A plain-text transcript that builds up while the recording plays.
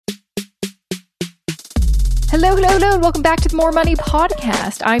Hello, hello, hello, and welcome back to the More Money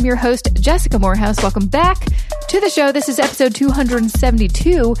Podcast. I'm your host, Jessica Morehouse. Welcome back to the show. This is episode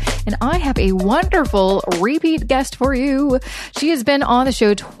 272, and I have a wonderful repeat guest for you. She has been on the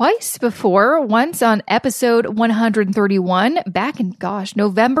show twice before, once on episode 131 back in,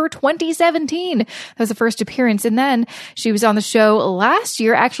 November 2017. That was the first appearance, and then she was on the show last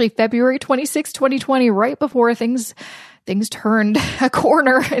year, actually February 26, 2020, right before things turned a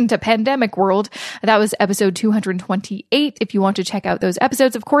corner into pandemic world. That was episode 228. If you want to check out those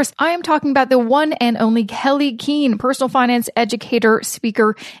episodes, of course, I am talking about the one and only Kelley Keehn, personal finance educator,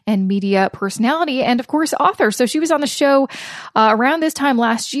 speaker, and media personality, and of course, author. So she was on the show around this time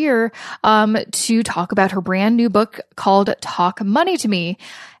last year to talk about her brand new book called Talk Money to Me.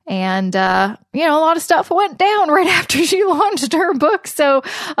 And, a lot of stuff went down right after she launched her book. So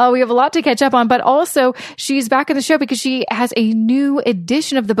we have a lot to catch up on. But also, she's back in the show because she has a new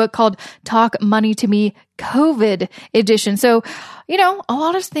edition of the book called Talk Money to Me COVID edition. So, a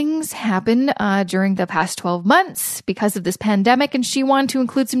lot of things happened during the past 12 months because of this pandemic. And she wanted to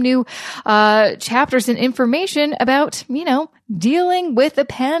include some new chapters and information about, dealing with a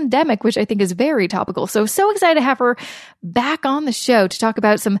pandemic, which I think is very topical. So excited to have her back on the show to talk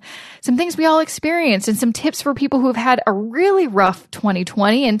about some things we all experienced and some tips for people who have had a really rough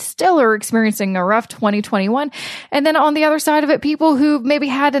 2020 and still are experiencing a rough 2021. And then on the other side of it, people who maybe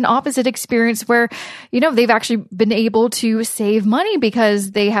had an opposite experience where, they've actually been able to save money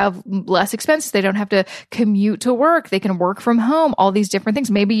because they have less expenses. They don't have to commute to work. They can work from home, all these different things.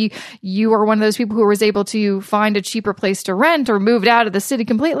 Maybe you are one of those people who was able to find a cheaper place to rent or moved out of the city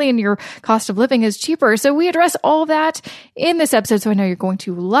completely and your cost of living is cheaper. So we address all that in this episode. So I know you're going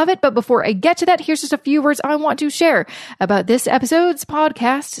to love it. But before I get to that, here's just a few words I want to share about this episode's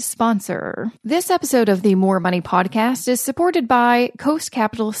podcast sponsor. This episode of the More Money Podcast is supported by Coast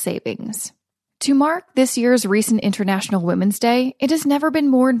Capital Savings. To mark this year's recent International Women's Day, it has never been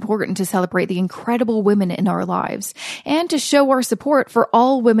more important to celebrate the incredible women in our lives and to show our support for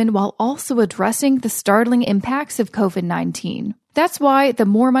all women while also addressing the startling impacts of COVID-19. That's why the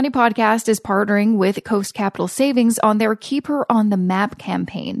More Money Podcast is partnering with Coast Capital Savings on their Keep Her on the Map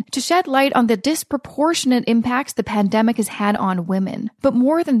campaign to shed light on the disproportionate impacts the pandemic has had on women. But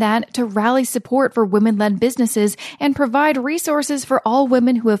more than that, to rally support for women-led businesses and provide resources for all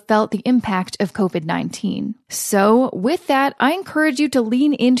women who have felt the impact of COVID-19. So with that, I encourage you to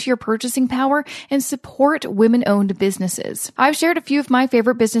lean into your purchasing power and support women-owned businesses. I've shared a few of my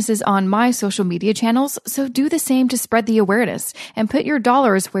favorite businesses on my social media channels, so do the same to spread the awareness and put your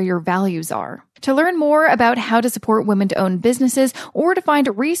dollars where your values are. To learn more about how to support women-owned businesses or to find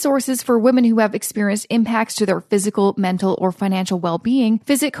resources for women who have experienced impacts to their physical, mental, or financial well-being,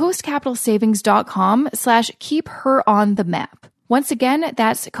 visit coastcapitalsavings.com/keepheronthemap. Once again,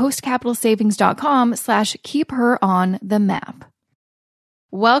 that's coastcapitalsavings.com/keepheronthemap.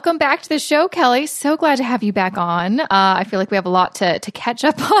 Welcome back to the show, Kelley. So glad to have you back on. I feel like we have a lot to catch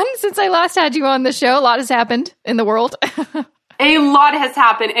up on since I last had you on the show. A lot has happened in the world. A lot has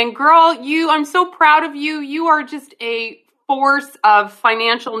happened. And girl, I'm so proud of you. You are just a force of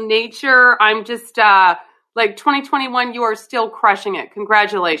financial nature. I'm just, 2021, you are still crushing it.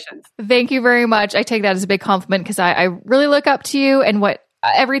 Congratulations. Thank you very much. I take that as a big compliment because I really look up to you and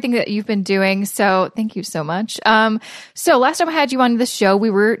everything that you've been doing. So thank you so much. So last time I had you on the show, we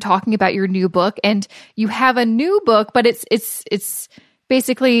were talking about your new book, and you have a new book, but it's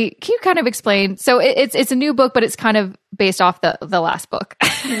basically, can you kind of explain? So it's a new book, but it's kind of based off the last book.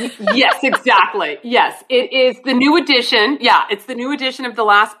 Yes, exactly. Yes, it is the new edition. Yeah, it's the new edition of the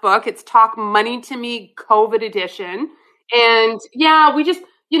last book. It's Talk Money to Me COVID edition. And yeah, we just,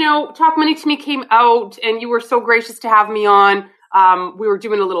 Talk Money to Me came out and you were so gracious to have me on. We were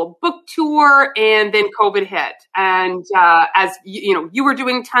doing a little book tour and then COVID hit. And as you were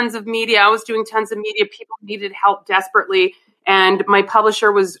doing tons of media, I was doing tons of media. People needed help desperately. And my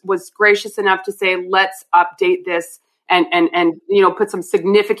publisher was gracious enough to say, let's update this and put some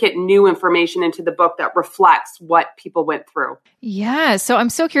significant new information into the book that reflects what people went through. Yeah. So I'm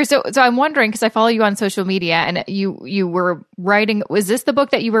so curious. So I'm wondering, because I follow you on social media and you were writing, was this the book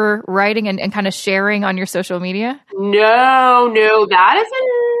that you were writing and kind of sharing on your social media? No, that is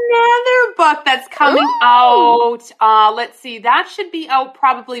another book that's coming out. Let's see, that should be out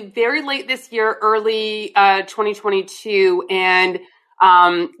probably very late this year, early 2022. And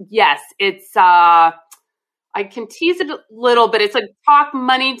yes, it's I can tease it a little, but it's like talk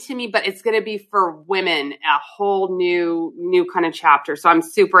money to me, but it's going to be for women, a whole new kind of chapter. So I'm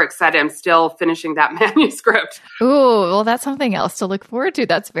super excited. I'm still finishing that manuscript. Ooh, well, that's something else to look forward to.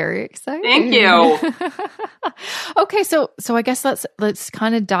 That's very exciting. Thank you. Okay, so I guess let's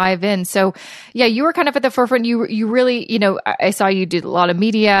kind of dive in. So, yeah, you were kind of at the forefront. You really, I saw you did a lot of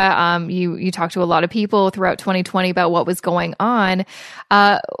media. You talked to a lot of people throughout 2020 about what was going on.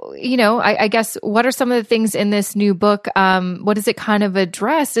 I guess what are some of the things in this new book? What does it kind of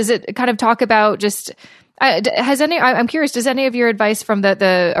address? Does it kind of talk about just? I'm curious, does any of your advice from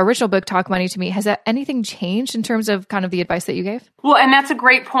the original book, Talk Money to Me, has that anything changed in terms of kind of the advice that you gave? Well, and that's a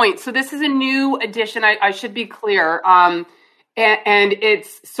great point. So this is a new edition. I should be clear. And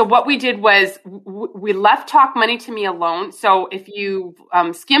so what we did was we left Talk Money to Me alone. So if you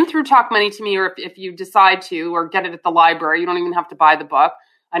skim through Talk Money to Me, or if you decide to, or get it at the library, you don't even have to buy the book.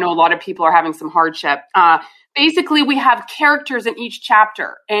 I know a lot of people are having some hardship. Basically, we have characters in each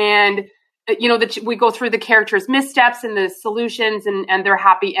chapter, and we go through the characters' missteps and the solutions and their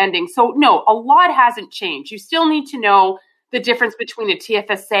happy ending. So no, a lot hasn't changed. You still need to know the difference between a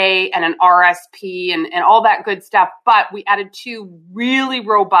TFSA and an RSP and all that good stuff. But we added 2 really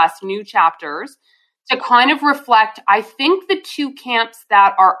robust new chapters to kind of reflect, I think, the 2 camps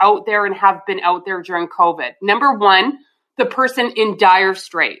that are out there and have been out there during COVID. Number 1, the person in dire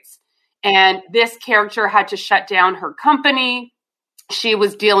straits. And this character had to shut down her company. She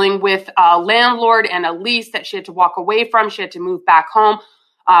was dealing with a landlord and a lease that she had to walk away from. She had to move back home,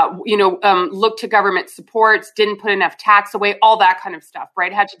 look to government supports, didn't put enough tax away, all that kind of stuff,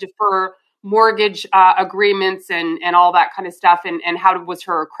 right? Had to defer mortgage agreements and all that kind of stuff. And how was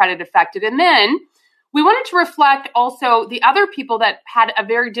her credit affected? And then we wanted to reflect also the other people that had a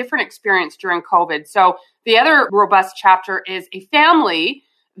very different experience during COVID. So the other robust chapter is a family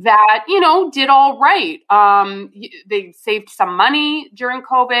that, did all right. They saved some money during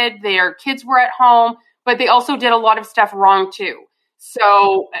COVID. Their kids were at home, but they also did a lot of stuff wrong too.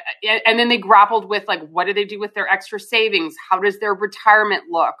 So, and then they grappled with what do they do with their extra savings? How does their retirement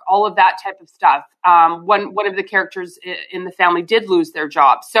look? All of that type of stuff. One of the characters in the family did lose their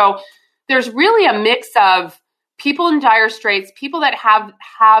job. So there's really a mix of people in dire straits, people that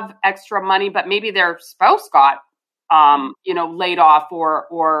have extra money, but maybe their spouse got laid off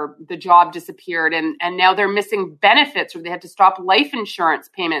or the job disappeared and now they're missing benefits or they had to stop life insurance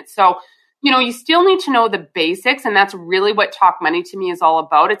payments. So, you still need to know the basics, and that's really what Talk Money to Me is all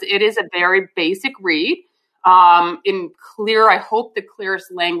about. It is a very basic read in clear, I hope the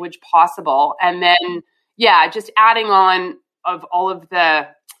clearest language possible. And then, just adding on of all of the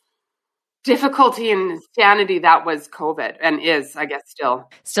difficulty and insanity that was COVID and is, I guess,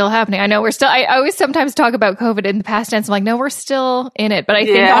 still happening. I know I always sometimes talk about COVID in the past tense. I'm like, no, we're still in it. But I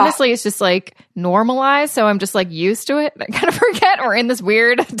think honestly, it's just normalized. So I'm just used to it. I kind of forget we're in this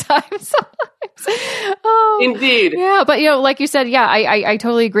weird time sometimes. Oh, indeed. Yeah. But, like you said, I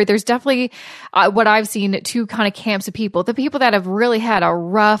totally agree. There's definitely what I've seen, 2 kind of camps of people, the people that have really had a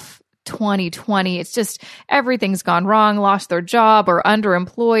rough 2020. It's just everything's gone wrong, lost their job or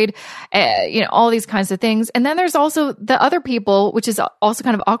underemployed, all these kinds of things. And then there's also the other people, which is also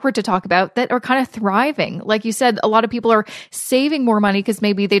kind of awkward to talk about, that are kind of thriving. Like you said, a lot of people are saving more money because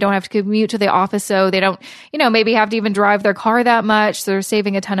maybe they don't have to commute to the office. So they don't, maybe have to even drive their car that much. So they're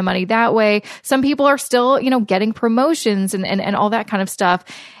saving a ton of money that way. Some people are still, getting promotions and all that kind of stuff.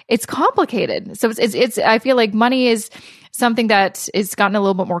 It's complicated. So it's I feel like money is something that is gotten a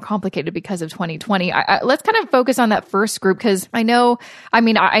little bit more complicated because of 2020. Let's kind of focus on that first group, because I know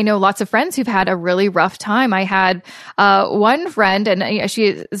lots of friends who've had a really rough time. I had one friend, and she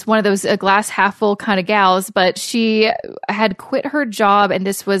is one of those glass half full kind of gals, but she had quit her job, and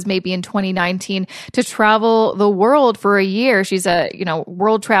this was maybe in 2019, to travel the world for a year. She's a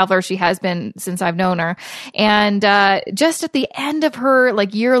world traveler. She has been since I've known her. And just at the end of her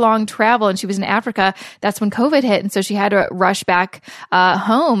year-long travel, and she was in Africa, that's when COVID hit. And so she had to rush back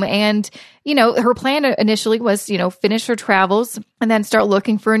home. And, her plan initially was, finish her travels and then start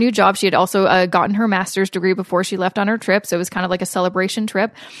looking for a new job. She had also gotten her master's degree before she left on her trip. So it was kind of like a celebration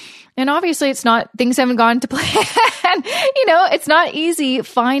trip. And obviously things haven't gone to plan. It's not easy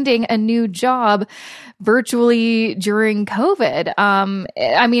finding a new job virtually during COVID.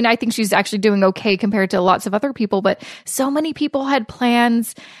 I think she's actually doing okay compared to lots of other people, but so many people had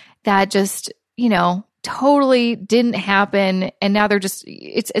plans that just, totally didn't happen. And now they're just,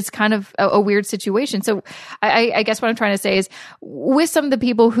 it's kind of a weird situation. So I guess what I'm trying to say is, with some of the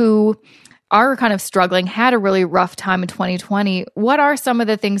people who are kind of struggling, had a really rough time in 2020, what are some of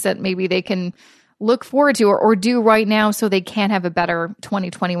the things that maybe they can look forward to or do right now so they can have a better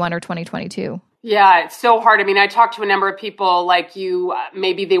 2021 or 2022? Yeah, it's so hard. I mean, I talked to a number of people like you,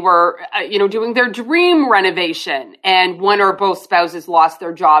 maybe they were, doing their dream renovation and one or both spouses lost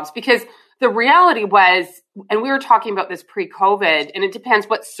their jobs because the reality was, and we were talking about this pre-COVID, and it depends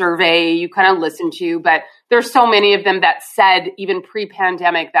what survey you kind of listen to, but there's so many of them that said even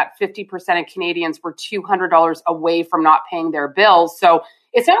pre-pandemic that 50% of Canadians were $200 away from not paying their bills. So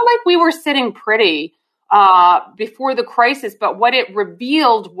it's not like we were sitting pretty before the crisis, but what it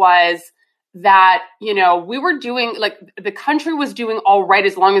revealed was that, we were doing, like, the country was doing all right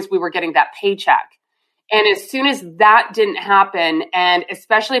as long as we were getting that paycheck. And as soon as that didn't happen, and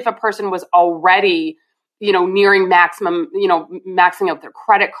especially if a person was already, nearing maximum, maxing out their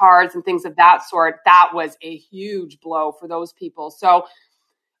credit cards and things of that sort, that was a huge blow for those people. So,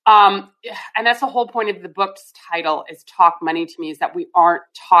 and that's the whole point of the book's title is Talk Money to Me, is that we aren't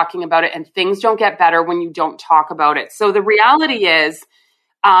talking about it, and things don't get better when you don't talk about it. So the reality is,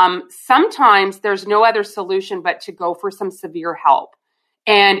 sometimes there's no other solution but to go for some severe help.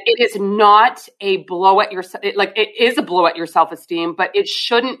 And it is not a blow at your, it is a blow at your self-esteem, but it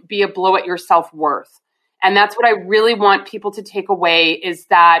shouldn't be a blow at your self-worth. And that's what I really want people to take away is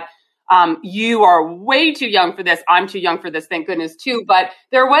that you are way too young for this. I'm too young for this, thank goodness, too. But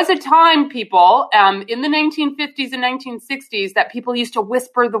there was a time, people, in the 1950s and 1960s that people used to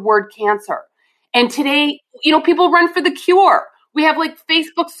whisper the word cancer. And today, people run for the cure. We have like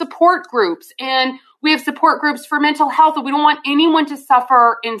Facebook support groups, and we have support groups for mental health. And we don't want anyone to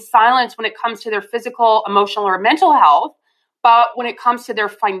suffer in silence when it comes to their physical, emotional, or mental health. But when it comes to their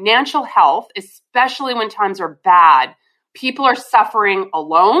financial health, especially when times are bad, people are suffering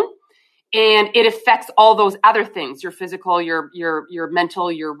alone. And it affects all those other things, your physical, your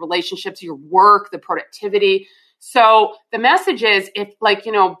mental, your relationships, your work, the productivity. So the message is, if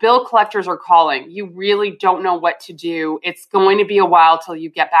bill collectors are calling, you really don't know what to do. It's going to be a while till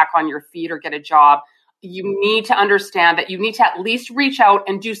you get back on your feet or get a job. You need to understand that you need to at least reach out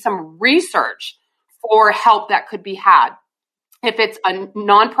and do some research for help that could be had. If it's a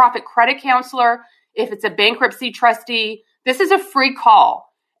nonprofit credit counselor, if it's a bankruptcy trustee, this is a free call.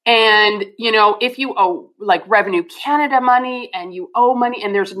 And, if you owe like Revenue Canada money and you owe money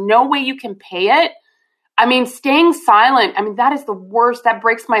and there's no way you can pay it, staying silent, that is the worst. That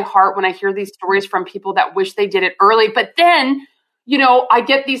breaks my heart when I hear these stories from people that wish they did it early. But then, I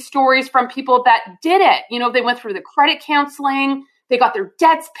get these stories from people that did it. They went through the credit counseling. They got their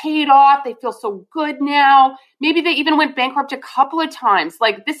debts paid off. They feel so good now. Maybe they even went bankrupt a couple of times.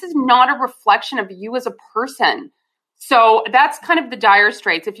 Like, this is not a reflection of you as a person. So that's kind of the dire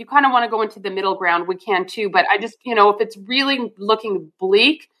straits. If you kind of want to go into the middle ground, we can too. But I just, if it's really looking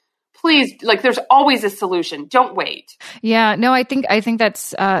bleak, please, there's always a solution. Don't wait. Yeah, no, I think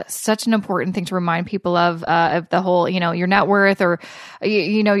that's such an important thing to remind people of the whole, your net worth or,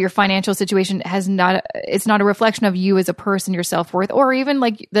 your financial situation it's not a reflection of you as a person, your self-worth, or even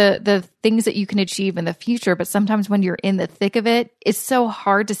like the things that you can achieve in the future. But sometimes when you're in the thick of it, it's so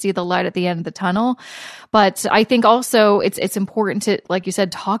hard to see the light at the end of the tunnel. But I think also it's important to, like you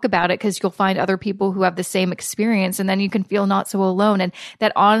said, talk about it, because you'll find other people who have the same experience, and then you can feel not so alone. And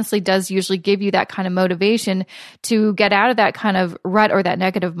that honestly does usually give you that kind of motivation to get out of that kind of rut or that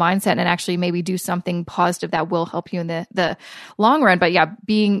negative mindset and actually maybe do something positive that will help you in the long run. But yeah,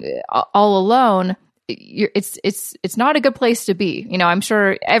 being all alone, it's not a good place to be. I'm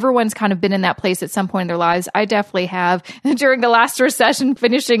sure everyone's kind of been in that place at some point in their lives. I definitely have during the last recession,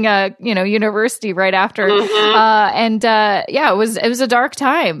 finishing university right after. Yeah, it was a dark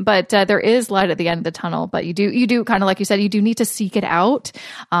time, but there is light at the end of the tunnel. But you do kind of, like you said, you do need to seek it out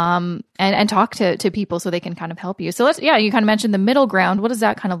and talk to people so they can kind of help you. So you kind of mentioned the middle ground. What does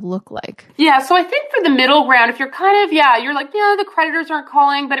that kind of look like? Yeah, so I think for the middle ground, if you're kind of, you're like, the creditors aren't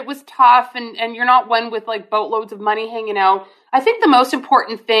calling, but it was tough, and you're not one with like boatloads of money hanging out. I think the most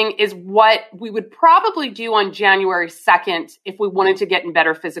important thing is what we would probably do on January 2nd if we wanted to get in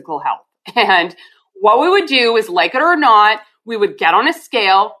better physical health. And what we would do is, like it or not, we would get on a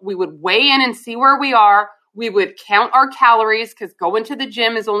scale, we would weigh in and see where we are. We would count our calories, because going to the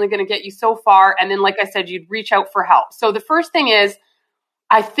gym is only going to get you so far. And then, like I said, you'd reach out for help. So the first thing is,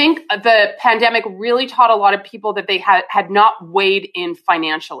 I think the pandemic really taught a lot of people that they had not weighed in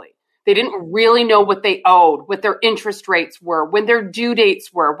financially. They didn't really know what they owed, what their interest rates were, when their due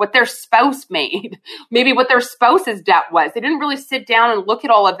dates were, what their spouse made, maybe what their spouse's debt was. They didn't really sit down and look at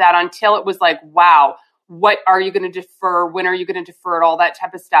all of that until it was like, wow, what are you going to defer? When are you going to defer it? All that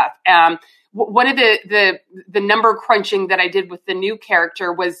type of stuff. One of the number crunching that I did with the new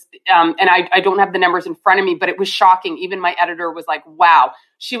character was, and I don't have the numbers in front of me, but it was shocking. Even my editor was like, wow,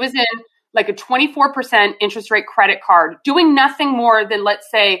 she was in like a 24% interest rate credit card, doing nothing more than,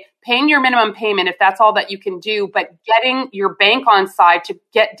 let's say, paying your minimum payment if that's all that you can do, but getting your bank on side to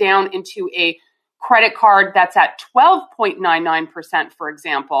get down into a credit card that's at 12.99%, for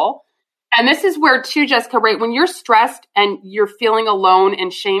example. And this is where too, Jessica, right? When you're stressed and you're feeling alone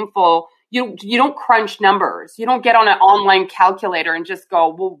and shameful, you don't crunch numbers. You don't get on an online calculator and just go,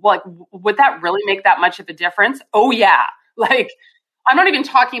 well, like, would that really make that much of a difference? Oh yeah. Like, I'm not even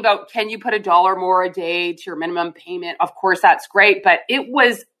talking about, can you put $1 more a day to your minimum payment? Of course, that's great. But it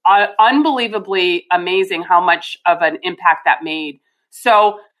was unbelievably amazing how much of an impact that made.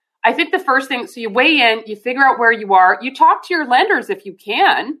 So I think the first thing, so you weigh in, you figure out where you are, you talk to your lenders if you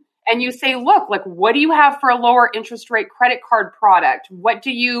can, and you say, look, like, what do you have for a lower interest rate credit card product? What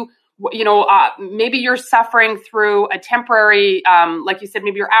do you, maybe you're suffering through a temporary, like you said,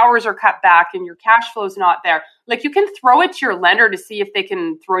 maybe your hours are cut back and your cash flow is not there. Like, you can throw it to your lender to see if they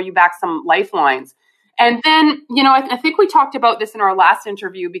can throw you back some lifelines. And then, I think we talked about this in our last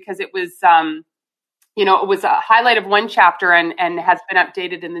interview because it was, it was a highlight of one chapter and has been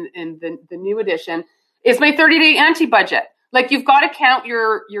updated in the new edition, is my 30-day anti-budget. Like, you've got to count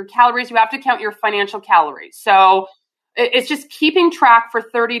your calories. You have to count your financial calories. So it's just keeping track for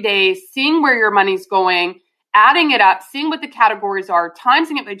 30 days, seeing where your money's going, adding it up, seeing what the categories are,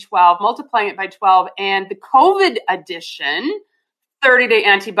 timesing it by 12, multiplying it by 12. And the COVID edition, 30-day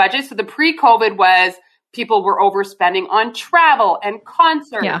anti-budget. So the pre-COVID was people were overspending on travel and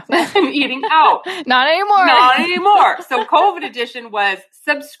concerts and eating out. Not anymore. Not anymore. So COVID edition was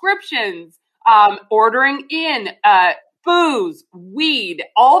subscriptions, ordering in, booze, weed,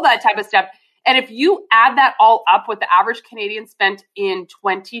 all that type of stuff. And if you add that all up, what the average Canadian spent in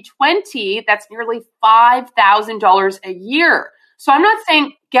 2020, that's nearly $5,000 a year. So I'm not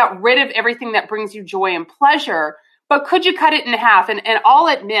saying get rid of everything that brings you joy and pleasure, but could you cut it in half? And I'll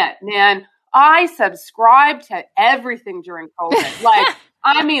admit, man, I subscribed to everything during COVID. Like,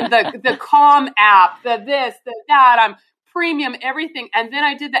 I mean, the Calm app, the this, the that, I'm premium, everything. And then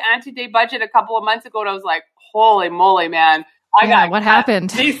I did the anti-day budget a couple of months ago, and I was like, holy moly, man. What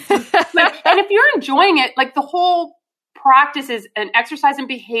happened? And if you're enjoying it, like, the whole practice is an exercise in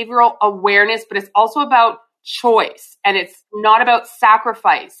behavioral awareness, but it's also about choice, and it's not about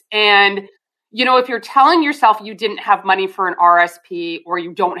sacrifice. And, if you're telling yourself you didn't have money for an RSP, or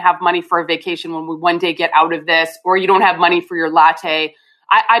you don't have money for a vacation when we one day get out of this, or you don't have money for your latte,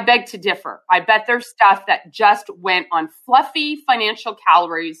 I beg to differ. I bet there's stuff that just went on fluffy financial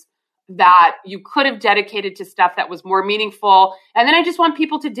calories that you could have dedicated to stuff that was more meaningful. And then I just want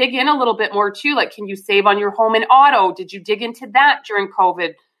people to dig in a little bit more too. Like, can you save on your home and auto? Did you dig into that during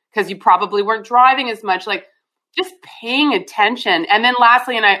COVID? Because you probably weren't driving as much. Like, just paying attention. And then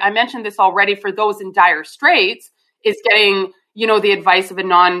lastly, and I mentioned this already, for those in dire straits, is getting, the advice of a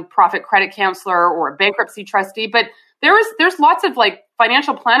nonprofit credit counselor or a bankruptcy trustee. But there's lots of, like,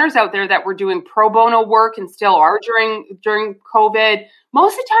 financial planners out there that were doing pro bono work and still are during COVID.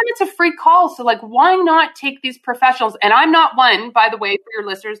 Most of the time it's a free call. So, like, why not take these professionals? And I'm not one, by the way, for your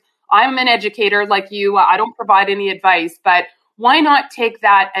listeners. I'm an educator like you. I don't provide any advice, but why not take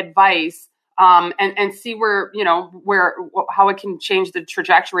that advice and see how it can change the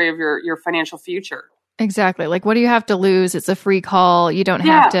trajectory of your financial future? Exactly. Like, what do you have to lose? It's a free call. You don't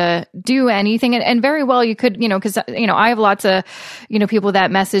have to do anything. And very well, you could, because, I have lots of, people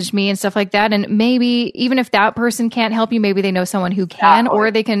that message me and stuff like that. And maybe even if that person can't help you, maybe they know someone who can, or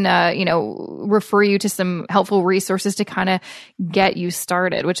they can, refer you to some helpful resources to kind of get you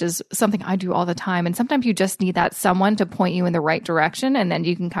started, which is something I do all the time. And sometimes you just need that someone to point you in the right direction. And then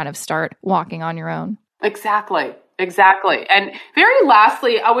you can kind of start walking on your own. Exactly. And very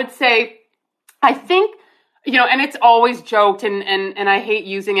lastly, I would say, I think, and it's always joked, and I hate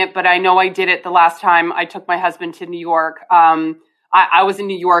using it, but I know I did it the last time I took my husband to New York. I was in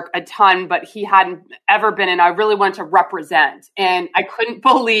New York a ton, but he hadn't ever been, and I really wanted to represent. And I couldn't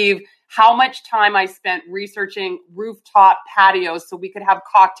believe how much time I spent researching rooftop patios so we could have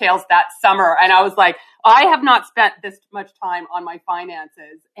cocktails that summer. And I was like, I have not spent this much time on my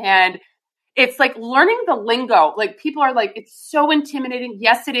finances. And it's like learning the lingo. Like, people are like, it's so intimidating.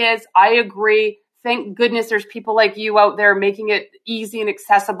 Yes, it is. I agree. Thank goodness there's people like you out there making it easy and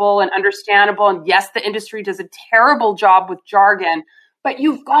accessible and understandable. And yes, the industry does a terrible job with jargon, but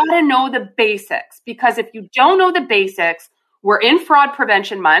you've got to know the basics, because if you don't know the basics, we're in fraud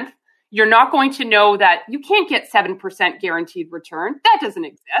prevention month. You're not going to know that you can't get 7% guaranteed return. That doesn't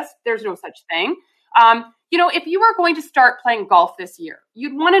exist. There's no such thing. If you were going to start playing golf this year,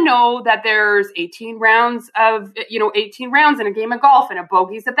 you'd want to know that there's 18 rounds in a game of golf, and a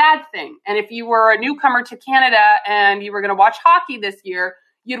bogey's a bad thing. And if you were a newcomer to Canada and you were going to watch hockey this year,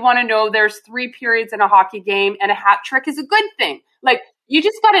 you'd want to know there's 3 periods in a hockey game, and a hat trick is a good thing. Like, you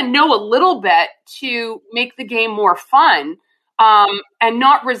just got to know a little bit to make the game more fun. And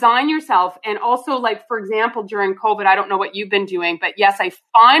not resign yourself. And also, like, for example, during COVID, I don't know what you've been doing, but yes, I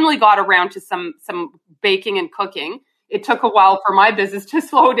finally got around to some baking and cooking. It took a while for my business to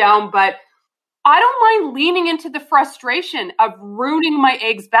slow down, but I don't mind leaning into the frustration of ruining my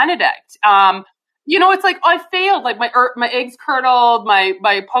eggs Benedict. It's like, I failed, like my eggs curdled, my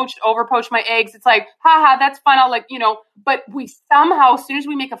over poached my eggs. It's like, haha, that's fun. I'll but we somehow, as soon as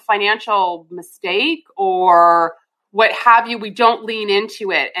we make a financial mistake or what have you, we don't lean into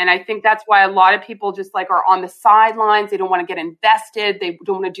it. And I think that's why a lot of people just like are on the sidelines. They don't want to get invested. They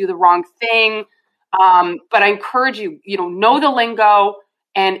don't want to do the wrong thing. But I encourage you, know the lingo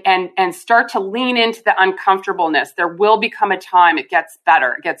and start to lean into the uncomfortableness. There will become a time it gets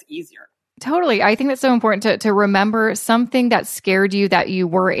better. It gets easier. Totally. I think that's so important to remember something that scared you that you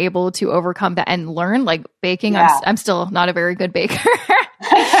were able to overcome that and learn, like baking. Yeah. I'm still not a very good baker.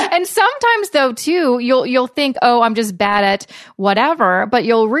 And sometimes though too, you'll think, oh, I'm just bad at whatever, but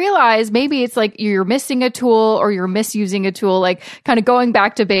you'll realize maybe it's like you're missing a tool or you're misusing a tool, like kind of going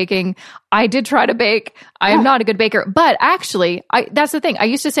back to baking. I did try to bake. I am not a good baker, but actually that's the thing. I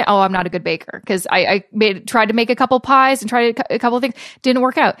used to say, oh, I'm not a good baker because I tried to make a couple pies and tried a couple of things. Didn't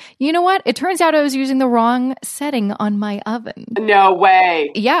work out. You know what? It turns out I was using the wrong setting on my oven. No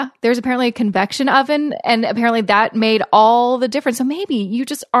way. Yeah. There's apparently a convection oven and apparently that made all the difference. So maybe you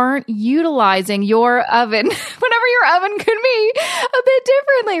just aren't utilizing your oven, whatever your oven could be, a bit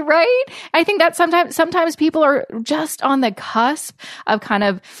differently, right? I think that sometimes people are just on the cusp of kind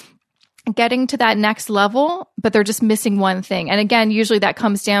of getting to that next level, but they're just missing one thing. And again, usually that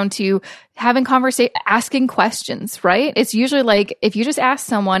comes down to having asking questions, right? It's usually like if you just ask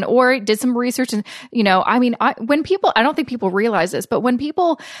someone or did some research and, when people, I don't think people realize this, but when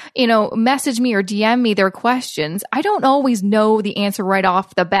people, message me or DM me their questions, I don't always know the answer right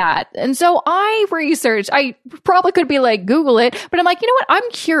off the bat. And so I research, I probably could be like, Google it, but I'm like, you know what?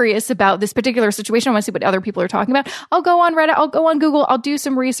 I'm curious about this particular situation. I want to see what other people are talking about. I'll go on Reddit. I'll go on Google. I'll do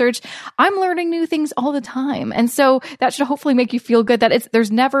some research. I'm learning new things all the time. And so that should hopefully make you feel good that there's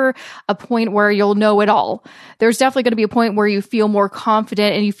never a point where you'll know it all. There's definitely going to be a point where you feel more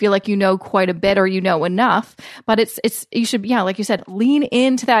confident and you feel like you know quite a bit or you know enough. But you should, like you said, lean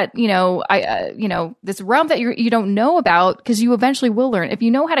into that, this realm that you don't know about because you eventually will learn. If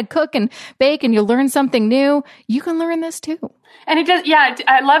you know how to cook and bake and you learn something new, you can learn this too. And it does,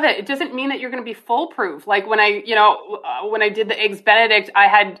 I love it. It doesn't mean that you're going to be foolproof. Like when I did the eggs Benedict,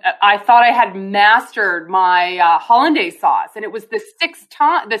 I thought I had mastered my hollandaise sauce, and it was the sixth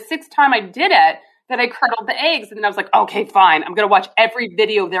time I did it that I curdled the eggs, and then I was like, okay, fine, I'm going to watch every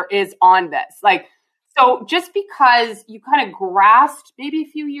video there is on this. Like, so just because you kind of grasped maybe a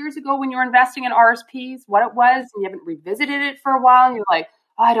few years ago when you were investing in RSPs what it was, and you haven't revisited it for a while, and you're like,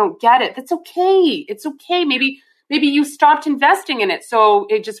 oh, I don't get it. That's okay. It's okay. Maybe you stopped investing in it, so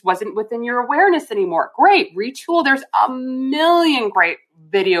it just wasn't within your awareness anymore. Great, retool. There's a million great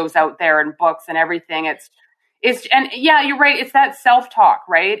videos out there and books and everything. You're right. It's that self-talk,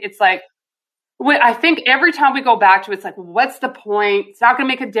 right? It's like, I think every time we go back to it, it's like, what's the point? It's not going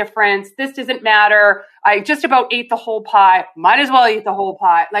to make a difference. This doesn't matter. I just about ate the whole pie. Might as well eat the whole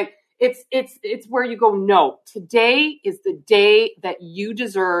pie. Like, it's where you go, no, today is the day that you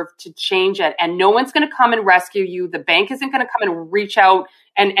deserve to change it. And no one's going to come and rescue you. The bank isn't going to come and reach out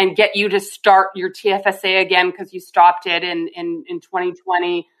and get you to start your TFSA again because you stopped it in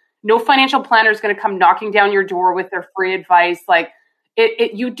 2020. No financial planner is going to come knocking down your door with their free advice. Like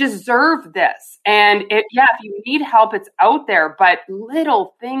you deserve this. And if you need help, it's out there, but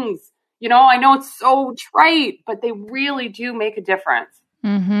little things, I know it's so trite, but they really do make a difference.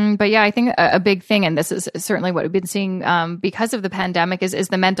 Mm-hmm. But I think a big thing, and this is certainly what we've been seeing because of the pandemic, is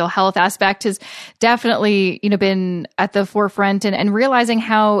the mental health aspect has definitely, been at the forefront and realizing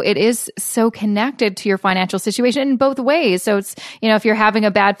how it is so connected to your financial situation in both ways. So it's, if you're having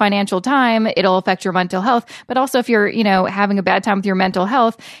a bad financial time, it'll affect your mental health. But also if you're, having a bad time with your mental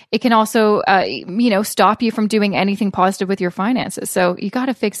health, it can also, stop you from doing anything positive with your finances. So you got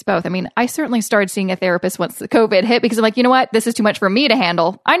to fix both. I mean, I certainly started seeing a therapist once the COVID hit because I'm like, you know what, this is too much for me to handle.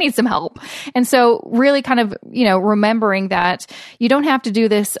 I need some help. And so really kind of, remembering that you don't have to do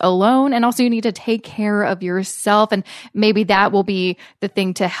this alone. And also you need to take care of yourself. And maybe that will be the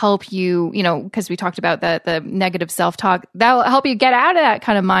thing to help you, because we talked about the negative self-talk, that will help you get out of that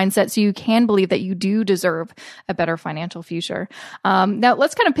kind of mindset so you can believe that you do deserve a better financial future. Now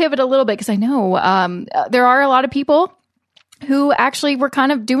let's kind of pivot a little bit because I know there are a lot of people who actually were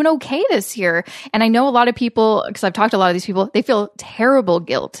kind of doing okay this year. And I know a lot of people, because I've talked to a lot of these people, they feel terrible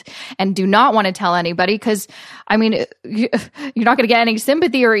guilt and do not want to tell anybody because, I mean, you're not going to get any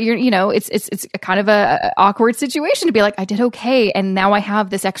sympathy, or it's a kind of a awkward situation to be like, I did okay, and now I have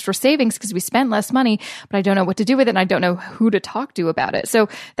this extra savings because we spent less money, but I don't know what to do with it, and I don't know who to talk to about it. So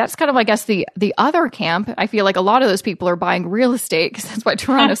that's kind of, I guess, the other camp. I feel like a lot of those people are buying real estate because that's why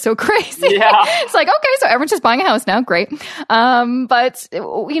Toronto's so crazy. Yeah. It's like, okay, so everyone's just buying a house now. Great. But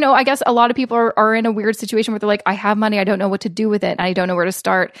I guess a lot of people are in a weird situation where they're like, I have money, I don't know what to do with it, and I don't know where to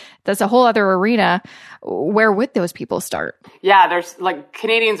start. That's a whole other arena. Where would those people start? Yeah, there's like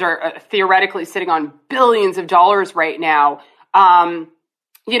Canadians are theoretically sitting on billions of dollars right now.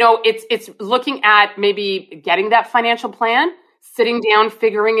 It's looking at maybe getting that financial plan, sitting down,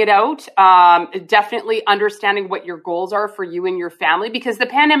 figuring it out, definitely understanding what your goals are for you and your family, because the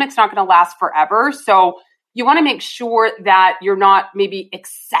pandemic's not going to last forever. So you want to make sure that you're not maybe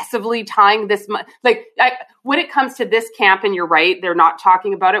excessively tying this money. When it comes to this camp, and you're right, they're not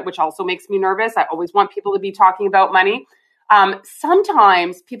talking about it, which also makes me nervous. I always want people to be talking about money.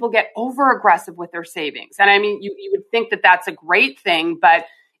 Sometimes people get over aggressive with their savings. And I mean, you would think that that's a great thing, but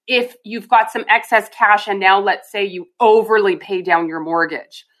if you've got some excess cash and now let's say you overly pay down your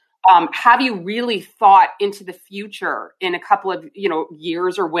mortgage, have you really thought into the future in a couple of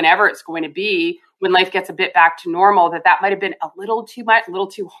years or whenever it's going to be, when life gets a bit back to normal, that might have been a little too much, a little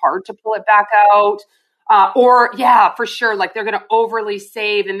too hard to pull it back out? For sure, like they're going to overly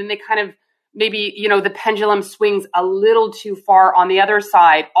save, and then they kind of maybe, the pendulum swings a little too far on the other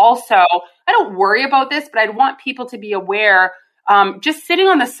side. Also, I don't worry about this, but I'd want people to be aware, just sitting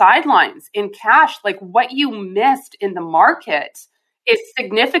on the sidelines in cash, like what you missed in the market is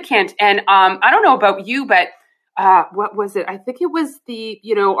significant. And I don't know about you, but what was it? I think it was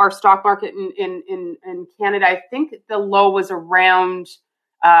our stock market in Canada. I think the low was around,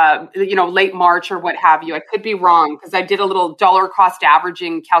 late March or what have you. I could be wrong because I did a little dollar cost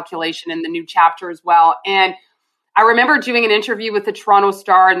averaging calculation in the new chapter as well. And I remember doing an interview with the Toronto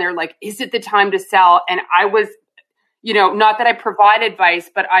Star, and they're like, is it the time to sell? And I was, not that I provide advice,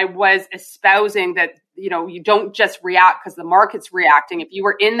 but I was espousing that, you don't just react because the market's reacting. If you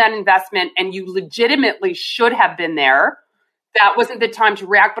were in that investment and you legitimately should have been there, that wasn't the time to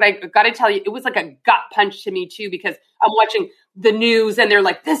react. But I got to tell you, it was like a gut punch to me too, because I'm watching the news and they're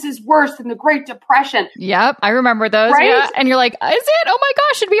like, this is worse than the Great Depression. Yep. I remember those. Right? Yeah. And you're like, is it? Oh my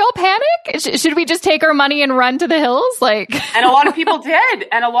gosh, should we all panic? Should we just take our money and run to the hills? And a lot of people did.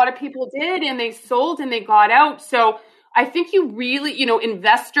 And they sold and they got out. So I think you really,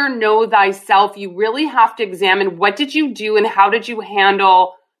 investor, know thyself. You really have to examine, what did you do and how did you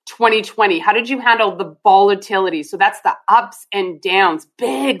handle 2020? How did you handle the volatility? So that's the ups and downs,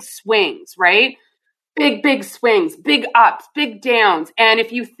 big swings, right? Big swings, big ups, big downs. And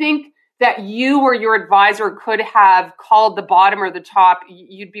if you think that you or your advisor could have called the bottom or the top,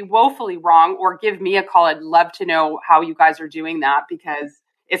 you'd be woefully wrong. Or give me a call. I'd love to know how you guys are doing that, because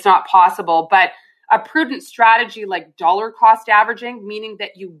it's not possible. But a prudent strategy like dollar cost averaging, meaning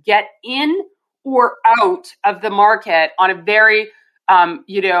that you get in or out of the market on a very,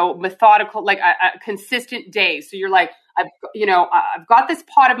 methodical, like a consistent day. So you're like, I've got this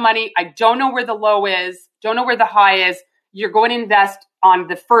pot of money. I don't know where the low is. Don't know where the high is. You're going to invest on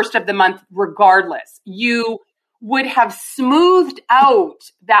the first of the month regardless. You would have smoothed out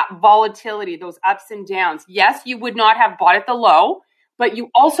that volatility, those ups and downs. Yes, you would not have bought at the low, but you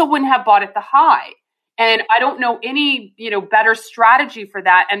also wouldn't have bought at the high. And I don't know any, better strategy for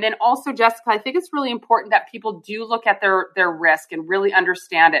that. And then also, Jessica, I think it's really important that people do look at their risk and really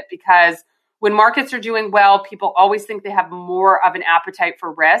understand it, because when markets are doing well, people always think they have more of an appetite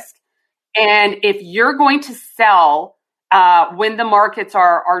for risk. And if you're going to sell when the markets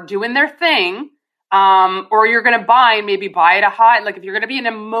are doing their thing, or you're going to buy and maybe buy at a high, like if you're going to be an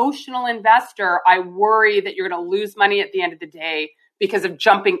emotional investor, I worry that you're going to lose money at the end of the day because of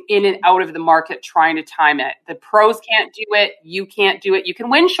jumping in and out of the market trying to time it. The pros can't do it. You can't do it. You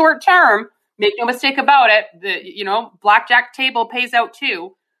can win short term. Make no mistake about it. The blackjack table pays out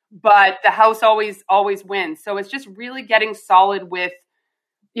too, but the house always wins. So it's just really getting solid with,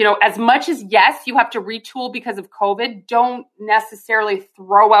 as much as, yes, you have to retool because of COVID, don't necessarily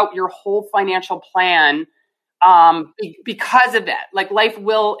throw out your whole financial plan because of it. Like life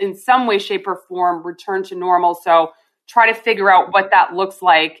will in some way, shape or form return to normal. So try to figure out what that looks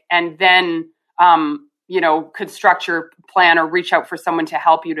like, and then, construct your plan or reach out for someone to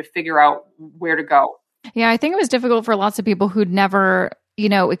help you to figure out where to go. Yeah, I think it was difficult for lots of people who'd never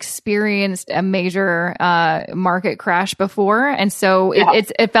experienced a major market crash before. And so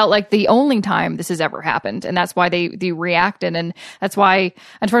it felt like the only time this has ever happened. And that's why they reacted. And that's why,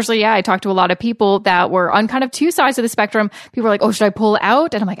 unfortunately, I talked to a lot of people that were on kind of two sides of the spectrum. People were like, oh, should I pull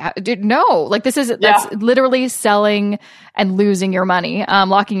out? And I'm like, dude, no, like that's literally selling and losing your money,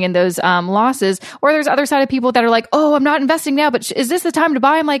 locking in those losses. Or there's other side of people that are like, oh, I'm not investing now, but is this the time to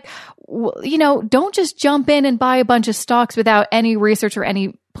buy? I'm like, don't just jump in and buy a bunch of stocks without any research or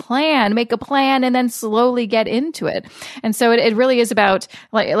any plan. Make a plan and then slowly get into it. And so it really is about,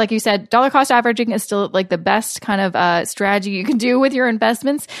 like you said, dollar cost averaging is still like the best kind of strategy you can do with your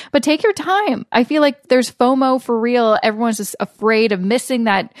investments, but take your time. I feel like there's FOMO for real. Everyone's just afraid of missing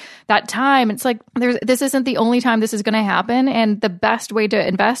that time. It's like this isn't the only time this is going to happen. And the best way to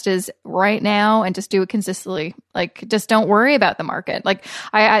invest is right now and just do it consistently. Like, just don't worry about the market. Like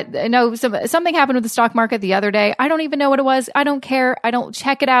I know something happened with the stock market the other day. I don't even know what it was. I don't care. I don't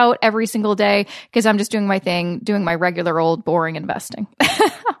check it out every single day because I'm just doing my thing, doing my regular old boring investing.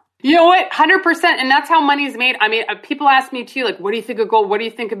 You know what? 100%. And that's how money's made. I mean, people ask me too, like, what do you think of gold? What do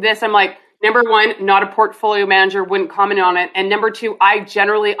you think of this? I'm like, number one, not a portfolio manager, wouldn't comment on it. And number two, I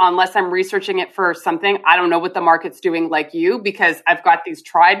generally, unless I'm researching it for something, I don't know what the market's doing like you, because I've got these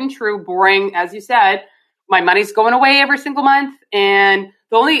tried and true, boring, as you said, my money's going away every single month. And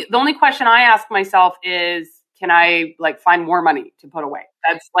the only question I ask myself is, can I find more money to put away?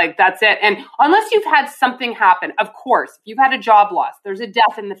 That's it. And unless you've had something happen, of course, if you've had a job loss, there's a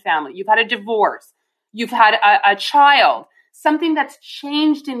death in the family, you've had a divorce, you've had a child, something that's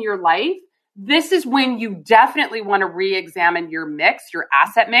changed in your life, this is when you definitely want to re-examine your mix, your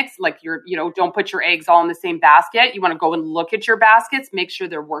asset mix. Like don't put your eggs all in the same basket. You want to go and look at your baskets, make sure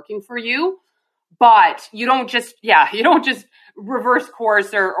they're working for you. But you don't just reverse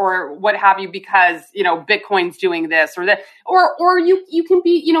course or what have you because, Bitcoin's doing this or that, or you can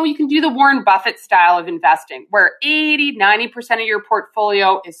be, you can do the Warren Buffett style of investing where 80-90% of your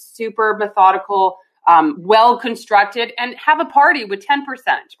portfolio is super methodical, well constructed, and have a party with 10%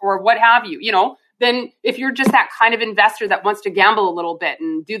 or what have you, then if you're just that kind of investor that wants to gamble a little bit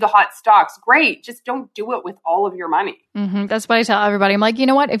and do the hot stocks, great. Just don't do it with all of your money. Mm-hmm. That's what I tell everybody. I'm like, you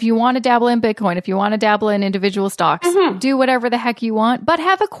know what? If you want to dabble in Bitcoin, if you want to dabble in individual stocks, do whatever the heck you want, but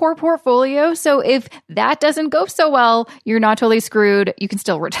have a core portfolio. So if that doesn't go so well, you're not totally screwed. You can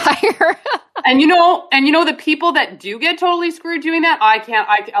still retire. And the people that do get totally screwed doing that,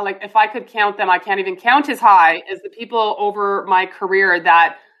 if I could count them, I can't even count as high as the people over my career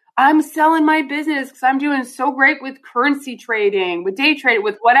that I'm selling my business because I'm doing so great with currency trading, with day trading,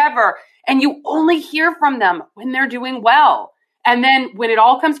 with whatever. And you only hear from them when they're doing well. And then when it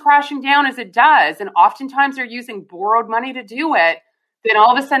all comes crashing down, as it does, and oftentimes they're using borrowed money to do it, then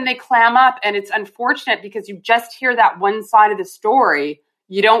all of a sudden they clam up. And it's unfortunate because you just hear that one side of the story.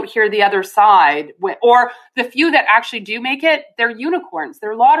 You don't hear the other side. Or the few that actually do make it, they're unicorns.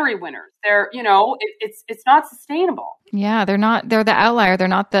 They're lottery winners. They're, it's not sustainable. Yeah, they're the outlier. They're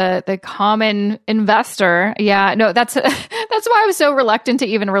not the common investor. Yeah, no, that's why I was so reluctant to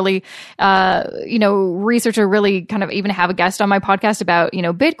even really, research or really kind of even have a guest on my podcast about,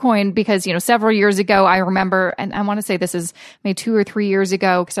 Bitcoin, because, several years ago, I remember, and I want to say this is maybe 2 or 3 years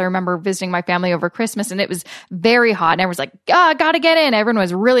ago, because I remember visiting my family over Christmas and it was very hot and everyone was like, gotta get in. Everyone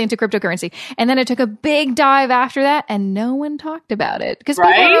was really into cryptocurrency. And then it took a big dive after that and no one talked about it because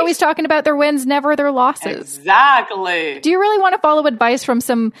people are always talking about their wins, never their losses. Exactly. Do you really want to follow advice from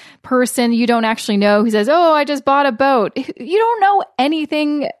some person you don't actually know who says, oh, I just bought a boat? You don't know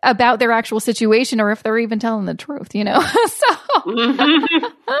anything about their actual situation or if they're even telling the truth,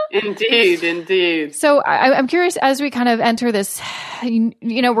 Indeed. So I'm curious, as we kind of enter this,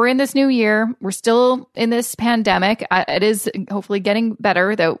 we're in this new year. We're still in this pandemic. It is hopefully getting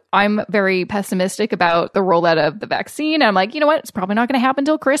better, though I'm very pessimistic about the rollout of the vaccine. I'm like, you know what? It's probably not going to happen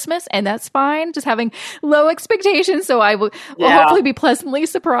till Christmas, and that's fine. Just having low expectations. So I will hopefully be pleasantly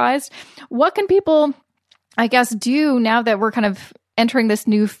surprised. What can people, I guess, do now that we're kind of entering this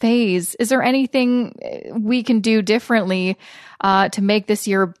new phase? Is there anything we can do differently to make this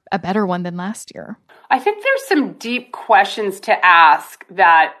year a better one than last year? I think there's some deep questions to ask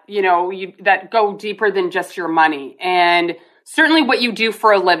that, that go deeper than just your money. And certainly what you do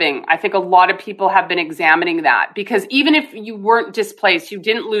for a living. I think a lot of people have been examining that because even if you weren't displaced, you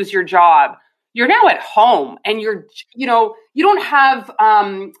didn't lose your job, you're now at home and you don't have,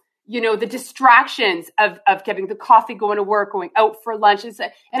 the distractions of getting the coffee, going to work, going out for lunch. And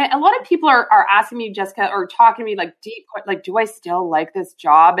a lot of people are asking me, Jessica, or talking to me do I still like this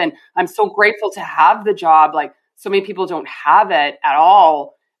job? And I'm so grateful to have the job. Like so many people don't have it at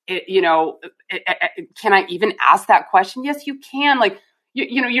all. Can I even ask that question? Yes, you can. Like,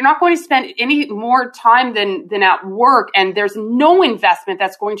 you're not going to spend any more time than at work. And there's no investment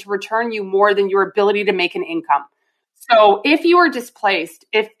that's going to return you more than your ability to make an income. So if you are displaced,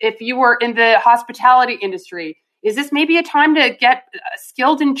 if you are in the hospitality industry, is this maybe a time to get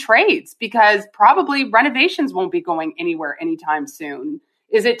skilled in trades? Because probably renovations won't be going anywhere anytime soon.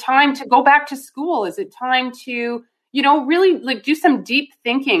 Is it time to go back to school? Is it time to, really like do some deep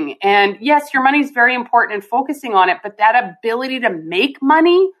thinking? And yes, your money is very important and focusing on it, but that ability to make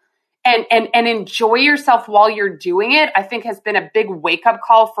money and enjoy yourself while you're doing it, I think has been a big wake up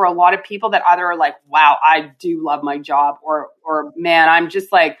call for a lot of people that either are like, wow, I do love my job, or man, I'm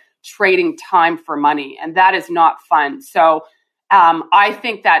just like trading time for money. And that is not fun. So I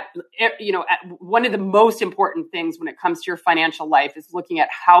think that, one of the most important things when it comes to your financial life is looking at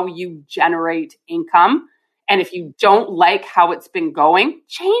how you generate income. And if you don't like how it's been going,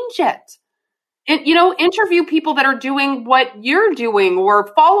 change it. Interview people that are doing what you're doing, or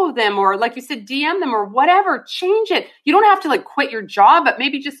follow them, or like you said, DM them or whatever, change it. You don't have to like quit your job, but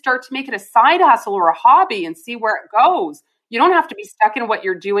maybe just start to make it a side hustle or a hobby and see where it goes. You don't have to be stuck in what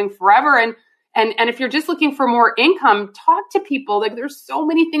you're doing forever. And if you're just looking for more income, talk to people. Like there's so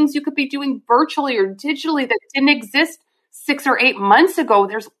many things you could be doing virtually or digitally that didn't exist 6 or 8 months ago.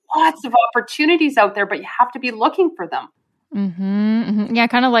 There's lots of opportunities out there, but you have to be looking for them. Mm-hmm, mm-hmm. Yeah,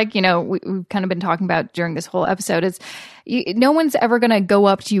 kind of like, we've kind of been talking about during this whole episode is no one's ever going to go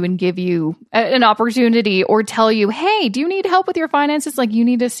up to you and give you an opportunity or tell you, hey, do you need help with your finances? Like you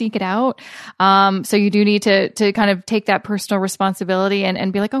need to seek it out. So you do need to kind of take that personal responsibility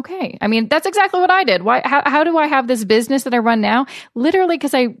and be like, okay, I mean, that's exactly what I did. How do I have this business that I run now? Literally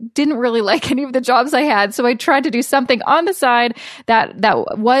because I didn't really like any of the jobs I had. So I tried to do something on the side that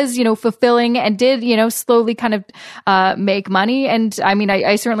was, fulfilling and did, slowly kind of make money. And I mean,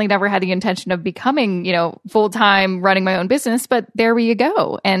 I certainly never had the intention of becoming, full-time running my own business, but there you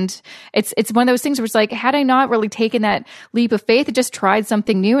go. And it's one of those things where it's like, had I not really taken that leap of faith and just tried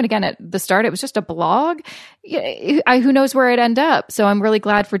something new, and again, at the start, it was just a blog, who knows where I'd end up. So I'm really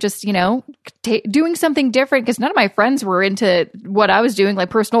glad for just, doing something different, because none of my friends were into what I was doing, like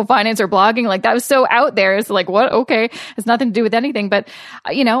personal finance or blogging. Like that was so out there. It's like, what? Okay. It's nothing to do with anything. But,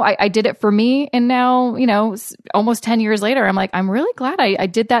 I did it for me. And now, almost 10 years later, I'm like, I'm really glad I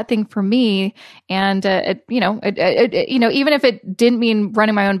did that thing for me. And, even if it didn't mean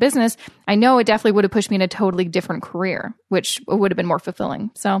running my own business, I know it definitely would have pushed me in a totally different career, which would have been more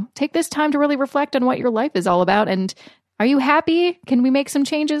fulfilling. So take this time to really reflect on what your life is all about. And are you happy? Can we make some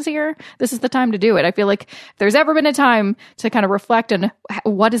changes here? This is the time to do it. I feel like if there's ever been a time to kind of reflect on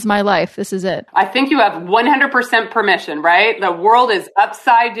what is my life, this is it. I think you have 100% permission, right? The world is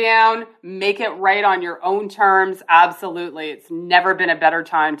upside down. Make it right on your own terms. Absolutely. It's never been a better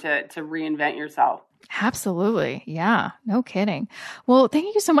time to reinvent yourself. Absolutely. Yeah. No kidding. Well,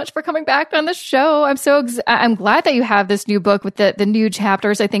 thank you so much for coming back on the show. I'm glad that you have this new book with the new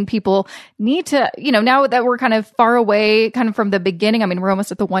chapters. I think people need to, now that we're kind of far away kind of from the beginning. I mean, we're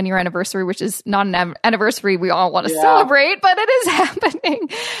almost at the 1 year anniversary, which is not an anniversary we all want to celebrate, but it is happening.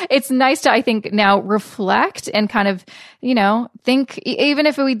 It's nice to, I think, now reflect and kind of, think, even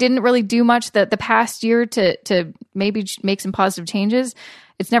if we didn't really do much the past year to maybe make some positive changes,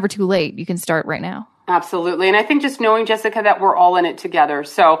 it's never too late. You can start right now. Absolutely. And I think just knowing, Jessica, that we're all in it together.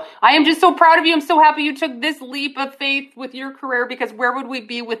 So I am just so proud of you. I'm so happy you took this leap of faith with your career, because where would we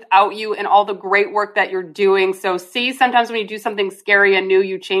be without you and all the great work that you're doing? So see, sometimes when you do something scary and new,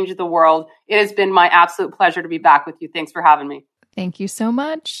 you change the world. It has been my absolute pleasure to be back with you. Thanks for having me. Thank you so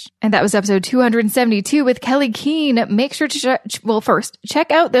much. And that was episode 272 with Kelley Keehn. Make sure to, first, check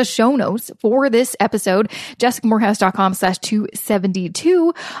out the show notes for this episode,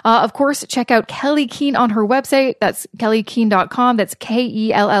 jessicamorehouse.com/272. Of course, check out Kelley Keehn on her website. That's kelleykehn.com. That's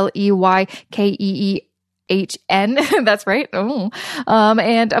KELLEYKEEHN. That's right. Oh.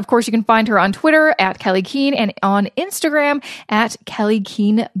 And of course, you can find her on Twitter at Kelley Keehn and on Instagram at Kelley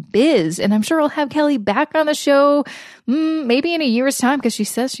Keehn Biz. And I'm sure I'll have Kelley back on the show maybe in a year's time, because she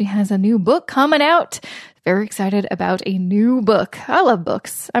says she has a new book coming out. Very excited about a new book. I love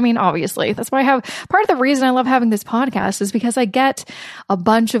books. I mean, obviously, that's why I have part of the reason I love having this podcast is because I get a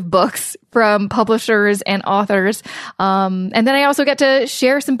bunch of books from publishers and authors. And then I also get to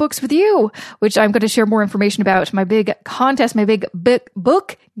share some books with you, which I'm going to share more information about my big contest, my big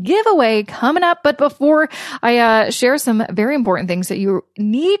book giveaway coming up. But before I share some very important things that you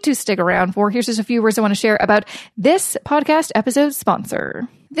need to stick around for, here's just a few words I want to share about this podcast episode sponsor.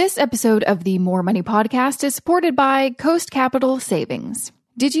 This episode of the More Money Podcast is supported by Coast Capital Savings.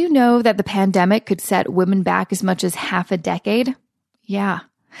 Did you know that the pandemic could set women back as much as half a decade? Yeah.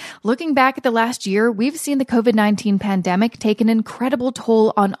 Looking back at the last year, we've seen the COVID-19 pandemic take an incredible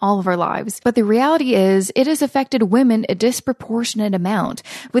toll on all of our lives. But the reality is, it has affected women a disproportionate amount,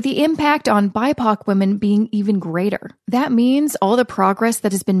 with the impact on BIPOC women being even greater. That means all the progress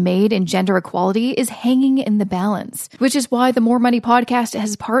that has been made in gender equality is hanging in the balance, which is why the More Money podcast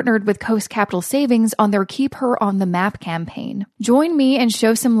has partnered with Coast Capital Savings on their Keep Her on the Map campaign. Join me and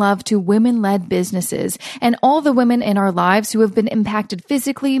show some love to women-led businesses and all the women in our lives who have been impacted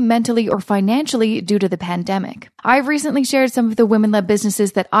physically, mentally, or financially due to the pandemic. I've recently shared some of the women-led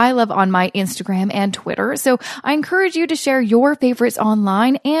businesses that I love on my Instagram and Twitter, so I encourage you to share your favorites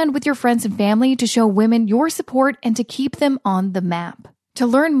online and with your friends and family to show women your support and to keep them on the map. To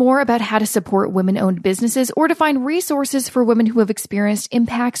learn more about how to support women-owned businesses or to find resources for women who have experienced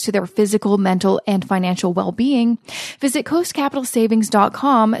impacts to their physical, mental, and financial well-being, visit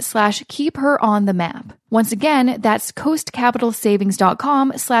coastcapitalsavings.com/keepheronthemap. Once again, that's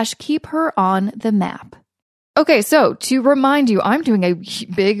coastcapitalsavings.com/keepheronthemap. Okay, so to remind you, I'm doing a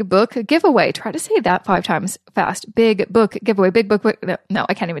big book giveaway. Try to say that 5 times fast. Big book giveaway. Big book. No,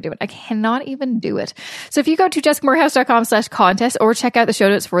 I can't even do it. I cannot even do it. So if you go to jessicamorehouse.com/contest or check out the show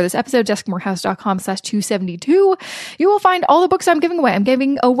notes for this episode, jessicamorehouse.com/272, you will find all the books I'm giving away. I'm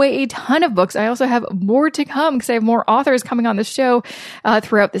giving away a ton of books. I also have more to come because I have more authors coming on the show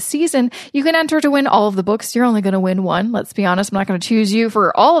throughout the season. You can enter to win all of the books. You're only going to win one. Let's be honest. I'm not going to choose you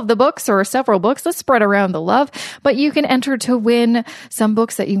for all of the books or several books. Let's spread around the love. But you can enter to win some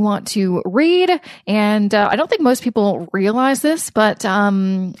books that you want to read. And I don't think most people realize this, but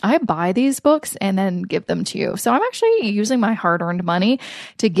I buy these books and then give them to you. So I'm actually using my hard-earned money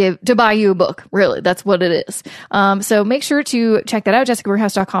to buy you a book. Really, that's what it is. So make sure to check that out,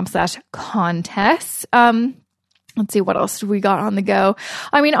 jessicamorehouse.com/contest. Let's see, what else do we got on the go?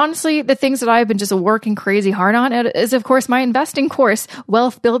 I mean, honestly, the things that I've been just working crazy hard on is, of course, my investing course,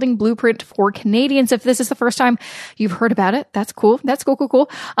 Wealth Building Blueprint for Canadians. If this is the first time you've heard about it, that's cool. That's cool.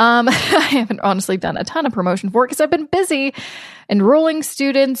 I haven't honestly done a ton of promotion for it because I've been busy enrolling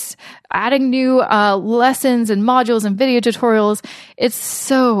students, adding new lessons and modules and video tutorials. It's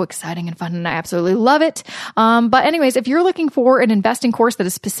so exciting and fun, and I absolutely love it. But anyways, if you're looking for an investing course that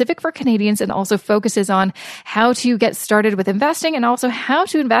is specific for Canadians and also focuses on how to get started with investing and also how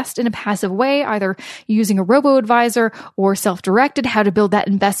to invest in a passive way, either using a robo-advisor or self-directed, how to build that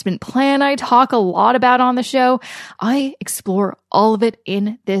investment plan I talk a lot about on the show, I explore all of it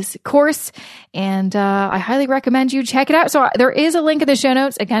in this course, and I highly recommend you check it out. So there is a link in the show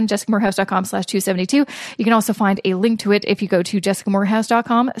notes. Again, jessicamorehouse.com/272. You can also find a link to it if you go to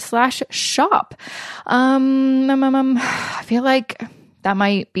jessicamorehouse.com/shop. I feel like that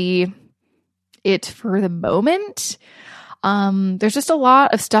might be it for the moment. There's just a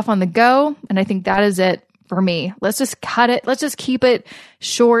lot of stuff on the go, and I think that is it for me. Let's just cut it. Let's just keep it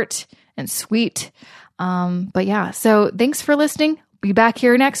short and sweet. But yeah, so thanks for listening. Be back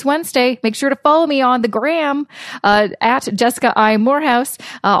here next Wednesday. Make sure to follow me on the gram, at Jessica I. Morehouse,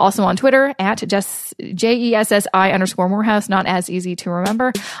 also on Twitter at JESSI_Morehouse, not as easy to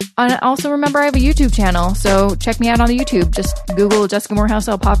remember. And also remember, I have a YouTube channel, so check me out on the YouTube. Just Google Jessica Morehouse.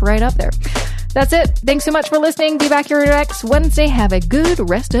 I'll pop right up there. That's it. Thanks so much for listening. Be back here next Wednesday. Have a good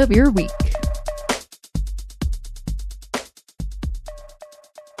rest of your week.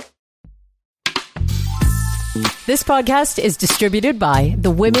 This podcast is distributed by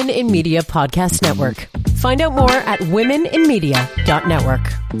the Women in Media Podcast Network. Find out more at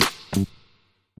womeninmedia.network.